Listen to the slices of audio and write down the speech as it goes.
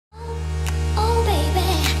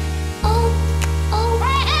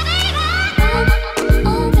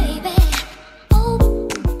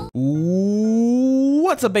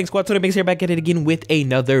What's up, Bank Squad? Tony Banks here, back at it again with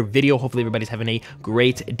another video. Hopefully everybody's having a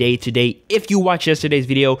great day today. If you watched yesterday's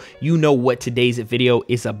video, you know what today's video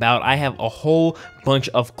is about. I have a whole bunch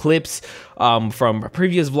of clips from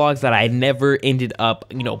previous vlogs that I never ended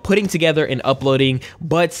up, putting together and uploading.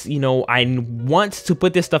 But, I want to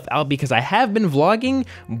put this stuff out because I have been vlogging,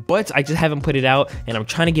 but I just haven't put it out, and I'm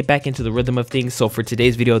trying to get back into the rhythm of things. So for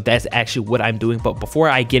today's video, that's actually what I'm doing. But before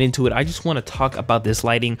I get into it, I just want to talk about this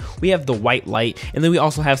lighting. We have the white light, and then we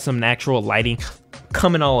also have some natural lighting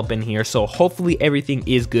coming all up in here. So hopefully everything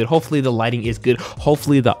is good. Hopefully the lighting is good.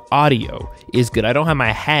 Hopefully the audio is good. I don't have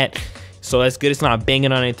my hat, so that's good. It's not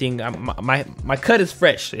banging on anything. My cut is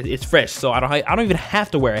fresh. It's fresh, so I don't even have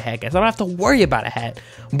to wear a hat, guys. I don't have to worry about a hat.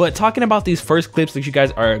 But talking about these first clips that you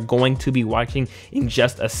guys are going to be watching in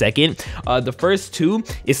just a second, the first two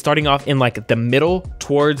is starting off in like the middle,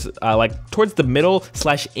 towards the middle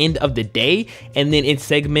 / end of the day, and then it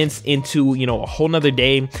segments into a whole nother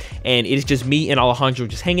day, and it's just me and Alejandro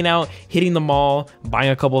just hanging out, hitting the mall,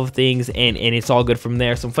 buying a couple of things, and it's all good from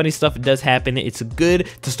there. Some funny stuff does happen. It's good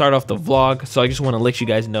to start off the vlog, so I just want to let you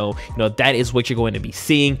guys know, that is what you're going to be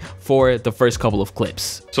seeing for the first couple of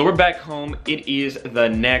clips. So we're back home. It is the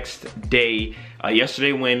next day.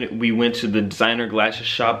 Yesterday when we went to the designer glasses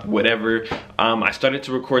shop, whatever, I started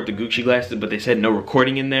to record the Gucci glasses, but they said no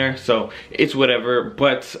recording in there, so it's whatever.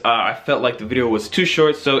 But I felt like the video was too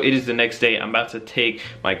short, so it is the next day. I'm about to take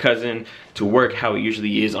my cousin to work how it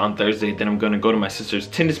usually is on Thursday. Then I'm gonna go to my sister's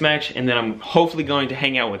tennis match, and then I'm hopefully going to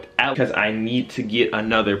hang out with Alex because I need to get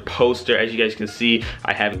another poster. As you guys can see,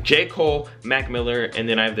 I have J. Cole, Mac Miller, and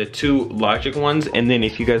then I have the two Logic ones. And then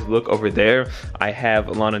if you guys look over there, I have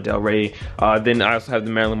Lana Del Rey. Then I also have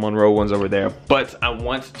the Marilyn Monroe ones over there. But I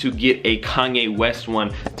want to get a Kanye West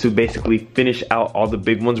one to basically finish out all the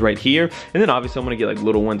big ones right here. And then obviously I'm gonna get like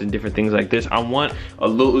little ones and different things like this. I want a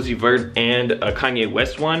Lil Uzi Vert and a Kanye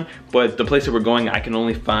West one, but the place that we're going, I can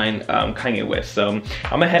only find Kanye West. So I'm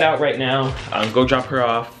gonna head out right now, go drop her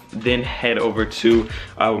off, then head over to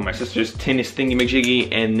my sister's tennis thingy-majiggy,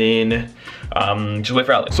 and then just wait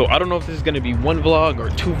for Alex. So I don't know if this is gonna be one vlog or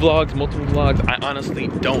two vlogs, multiple vlogs. I honestly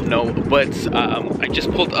don't know, but I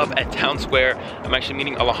just pulled up at Town Square. I'm actually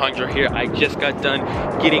meeting Alejandro here. I just got done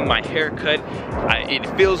getting my hair cut. It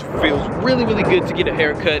feels really good to get a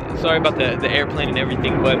haircut. Sorry about the airplane and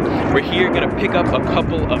everything, but we're here gonna pick up a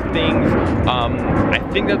couple of things. I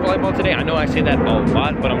think that's volleyball today. I know I say that a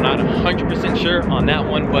lot, but I'm not 100% sure on that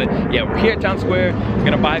one. But yeah, we're here at Town Square. We're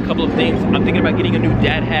gonna buy a couple of things. I'm thinking about getting a new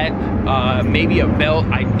dad hat, maybe a belt.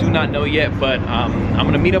 I do not know yet, but I'm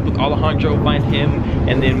gonna meet up with Alejandro, find him,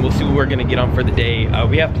 and then we'll see what we're gonna get on for the day.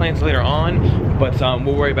 We have plans later on, but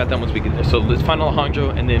we'll worry about that once we get there. So let's find Alejandro,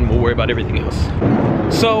 and then we'll worry about everything else.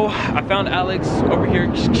 So I found Alex over here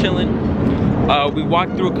just chilling. We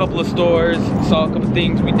walked through a couple of stores, saw a couple of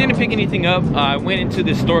things. We didn't pick anything up. I went into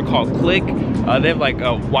this store called Click. They have like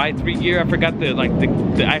a Y3 gear. I forgot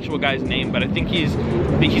the actual guy's name, but I think he's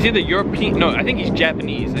either European. No, I think he's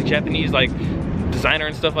Japanese. A Japanese like designer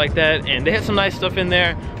and stuff like that. And they had some nice stuff in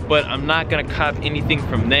there, but I'm not gonna cop anything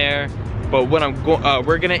from there. But what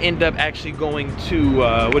we're gonna end up actually going to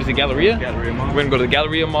what is it, Galleria? Galleria Mall. We're gonna go to the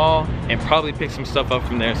Galleria Mall and probably pick some stuff up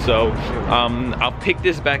from there. So I'll pick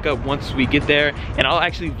this back up once we get there, and I'll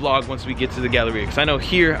actually vlog once we get to the Galleria, because I know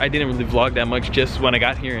here I didn't really vlog that much just when I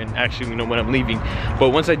got here, and actually when I'm leaving.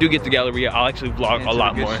 But once I do get to Galleria, I'll actually vlog a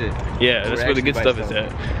lot more. Yeah, that's where the good stuff is at.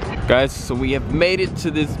 Guys, so we have made it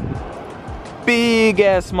to this big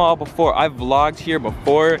ass mall before. I've vlogged here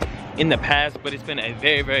before in the past, but it's been a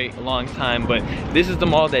very long time. But this is the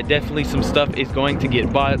mall that definitely some stuff is going to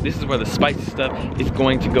get bought. This is where the spicy stuff is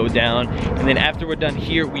going to go down. And then after we're done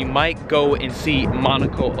here, we might go and see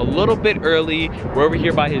Monaco a little bit early. We're over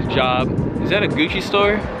here by his job. Is that a Gucci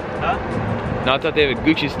store? Huh? No, I thought they have a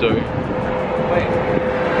Gucci store. Wait.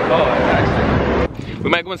 Oh, actually. We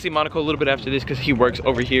might go and see Monaco a little bit after this because he works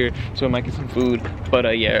over here, so we might get some food.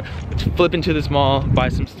 But yeah, let's flip into this mall, buy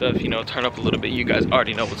some stuff, turn up a little bit. You guys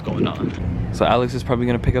already know what's going on. So Alex is probably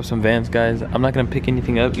gonna pick up some Vans, guys. I'm not gonna pick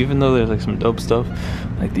anything up, even though there's like some dope stuff.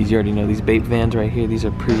 Like these, you already know, these Bape Vans right here, these are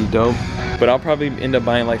pretty dope. But I'll probably end up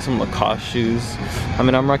buying like some Lacoste shoes. I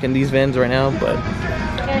mean, I'm rocking these Vans right now, but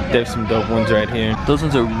there's some dope ones right here. Those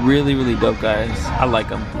ones are really dope, guys. I like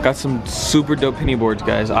them. Got some super dope penny boards,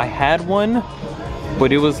 guys. I had one,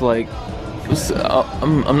 but it was like,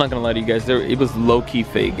 I'm not gonna lie to you guys, it was low-key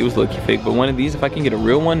fake. It was low-key fake, but one of these, if I can get a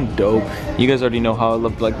real one, dope. You guys already know how I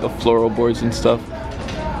love like the floral boards and stuff.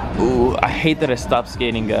 Ooh, I hate that I stopped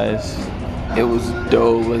skating, guys. It was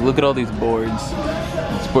dope. Like, look at all these boards.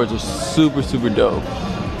 These boards are super dope.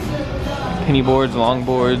 Penny boards, long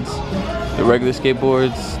boards. The regular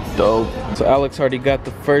skateboards, dope. So Alex already got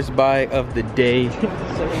the first buy of the day.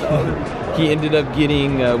 He ended up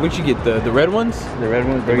getting, what'd you get, the red ones? The red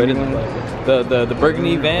ones, burgundy ones? The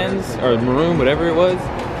burgundy Vans, or maroon, whatever it was.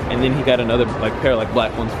 And then he got another pair of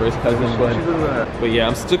black ones for his cousin. But yeah,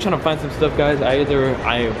 I'm still trying to find some stuff, guys.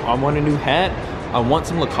 I want a new hat, I want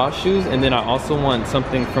some Lacoste shoes, and then I also want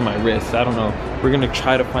something for my wrist. I don't know. We're gonna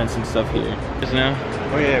try to find some stuff here. Just now?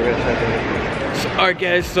 Oh yeah, wrist. Alright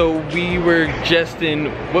guys, so we were just in,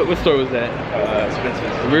 what store was that?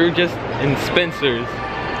 Spencer's. We were just in Spencer's.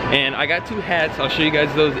 And I got 2 hats. I'll show you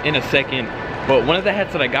guys those in a second. But one of the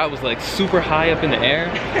hats that I got was super high up in the air.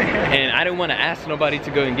 And I didn't want to ask nobody to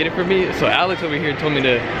go and get it for me. So Alex over here told me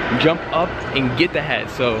to jump up and get the hat.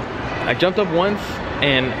 So I jumped up once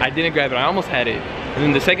and I didn't grab it. I almost had it. And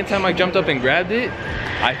then the second time I jumped up and grabbed it,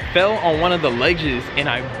 I fell on one of the ledges and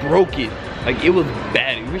I broke it. It was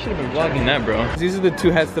bad. We should have been vlogging that, bro. These are the 2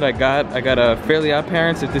 hats that I got. I got a Fairly Odd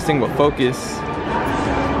Parents, if this thing will focus.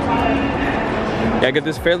 Yeah, I got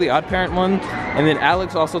this Fairly Odd Parent one, and then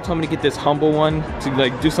Alex also told me to get this Humble one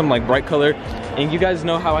to do some bright color. And you guys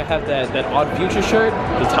know how I have that Odd Future shirt,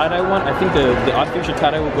 the tie-dye one. I think the Odd Future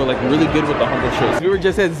tie-dye will go really good with the Humble shirt. So we were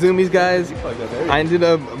just at Zoomies, guys. I ended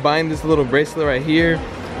up buying this little bracelet right here.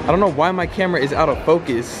 I don't know why my camera is out of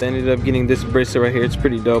focus. I ended up getting this bracelet right here. It's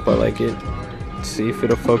pretty dope. I like it. Let's see if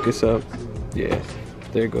it'll focus up. Yeah,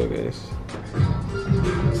 there you go, guys.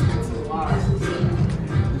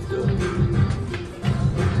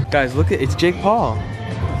 Guys, look at it's Jake Paul.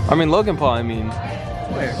 I mean Logan Paul. I mean,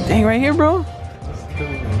 where? Dang, right here, bro.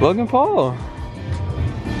 Logan Paul.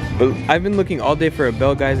 But I've been looking all day for a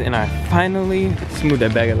belt, guys, and I finally, let's move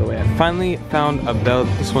that bag out of the way. I finally found a belt.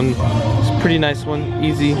 This one is a pretty nice one,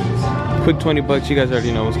 easy, quick 20 bucks. You guys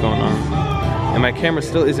already know what's going on. And my camera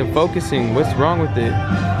still isn't focusing. What's wrong with it?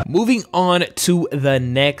 Moving on to the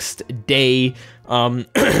next day.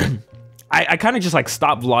 I kind of just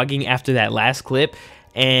stopped vlogging after that last clip,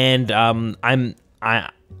 and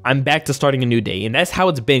I'm back to starting a new day, and that's how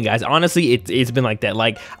it's been, guys. Honestly, it's been like that.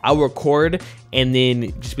 I'll record and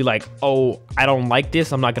then just be like, oh, I don't like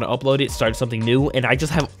this, I'm not gonna upload it, start something new, and I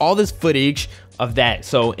just have all this footage of that.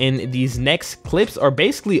 So in these next clips, or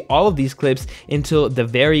basically all of these clips until the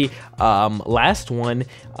very last one,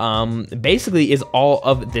 basically is all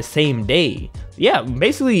of the same day. Yeah,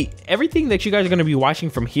 basically everything that you guys are gonna be watching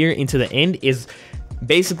from here into the end is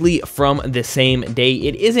basically from the same day.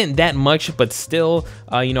 It isn't that much, but still,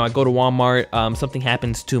 you know, I go to Walmart, something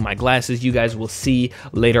happens to my glasses. You guys will see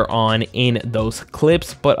later on in those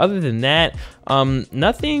clips, but other than that,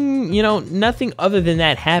 nothing, you know, nothing other than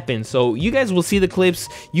that happens. So you guys will see the clips,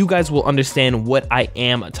 you guys will understand what I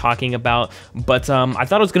am talking about. But I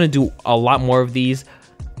thought I was gonna do a lot more of these,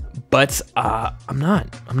 but I'm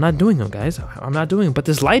not doing them, guys. I'm not doing them. But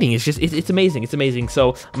this lighting is just, it's amazing. It's amazing.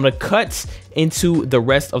 So I'm gonna cut into the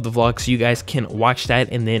rest of the vlog so you guys can watch that,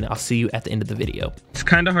 and then I'll see you at the end of the video. It's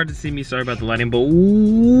kind of hard to see me, sorry about the lighting, but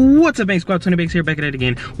what's up, Bank Squad? 20 Banks here, back at it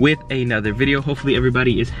again with another video. Hopefully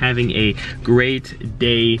everybody is having a great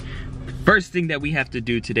day. First thing that we have to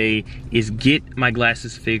do today is get my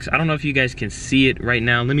glasses fixed. I don't know if you guys can see it right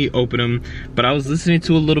now. Let me open them. But I was listening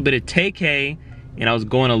to a little bit of TK, and I was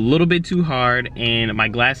going a little bit too hard, and my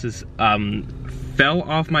glasses fell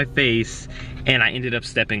off my face, and I ended up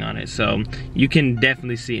stepping on it. So you can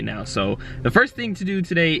definitely see it now. So the first thing to do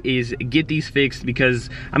today is get these fixed,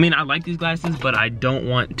 because I mean, I like these glasses, but I don't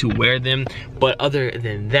want to wear them. But other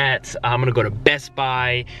than that, I'm gonna go to Best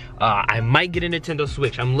Buy. I might get a Nintendo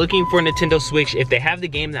Switch. I'm looking for a Nintendo Switch. If they have the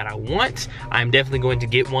game that I want, I'm definitely going to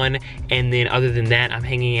get one. And then other than that, I'm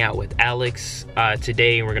hanging out with Alex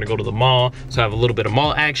today, and we're gonna go to the mall. So I have a little bit of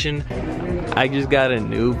mall action. I just got a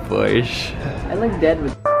new Porsche. I look dead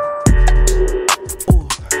with.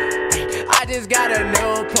 I just got a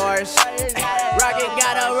new Porsche. Rocket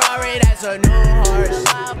got a Rari, that's a new horse.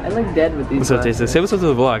 I look dead with these. What's up, Jason? Say what's up to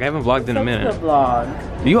the vlog. I haven't vlogged in a minute. What's up to the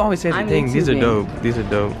vlog? You always say the thing. These are dope. These are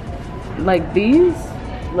dope. Like these,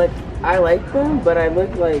 I like them, but I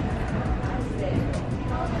look like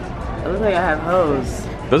I have hoes.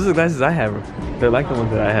 Those are the glasses I have. They're like the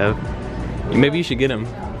ones that I have. Maybe you should get them.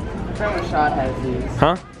 My friend Rashad has these.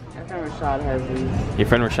 Huh? My friend Rashad has these. Your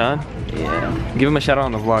friend Rashad? Yeah. Give him a shout out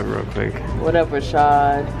on the vlog real quick. What up,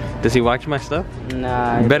 Rashad? Does he watch my stuff?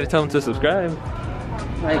 Nah. You better tell him to subscribe.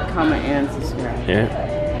 Like, comment, and subscribe. Yeah.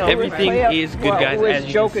 Everything is good, guys.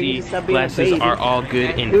 As you can see, glasses are all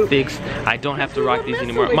good and fixed. I don't have to rock these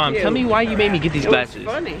anymore. Mom, tell me why you made me get these glasses.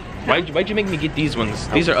 Funny. Why'd you make me get these ones?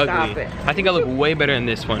 These are ugly. I think I look way better in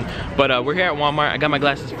this one. But we're here at Walmart. I got my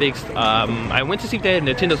glasses fixed. I went to see if they had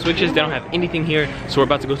Nintendo Switches. They don't have anything here. So we're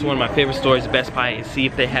about to go to one of my favorite stores, Best Buy, and see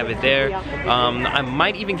if they have it there. I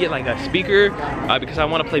might even get like a speaker because I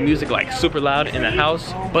want to play music like super loud in the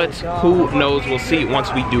house. But who knows? We'll see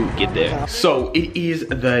once we do get there. So it is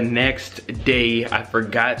the next day. I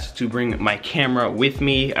forgot to bring my camera with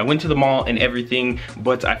me. I went to the mall and everything,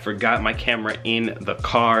 but I forgot my camera in the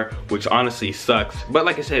car, which honestly sucks. But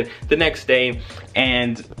like I said, the next day,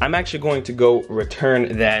 and I'm actually going to go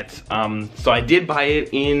return that. So I did buy it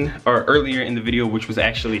earlier in the video, which was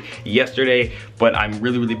actually yesterday, but I'm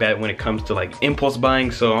really bad when it comes to like impulse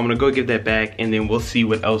buying. So I'm gonna go give that back, and then we'll see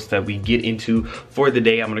what else that we get into for the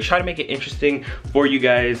day. I'm gonna try to make it interesting for you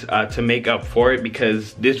guys to make up for it,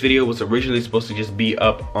 because this video was originally supposed to just be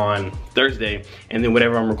up on Thursday, and then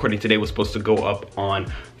whatever I'm recording today was supposed to go up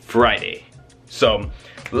on Friday. So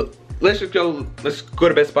let's go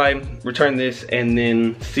to Best Buy, return this, and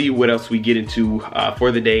then see what else we get into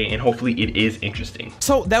for the day, and hopefully it is interesting.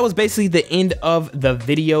 So that was basically the end of the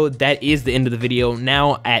video. That is the end of the video.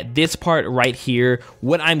 Now at this part right here,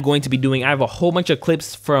 what I'm going to be doing, I have a whole bunch of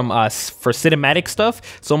clips from for cinematic stuff,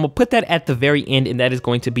 so I'm gonna put that at the very end, and that is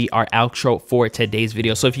going to be our outro for today's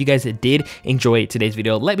video. So if you guys did enjoy today's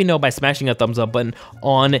video, let me know by smashing a thumbs up button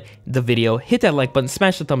on the video. Hit that like button,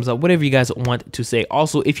 smash the thumbs up, whatever you guys want to say.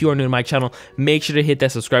 Also, if you are new to my channel, make sure to hit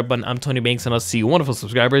that subscribe button. I'm Tony Banks, and I'll see you wonderful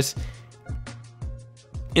subscribers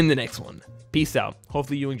in the next one. Peace out.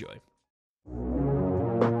 Hopefully you enjoy.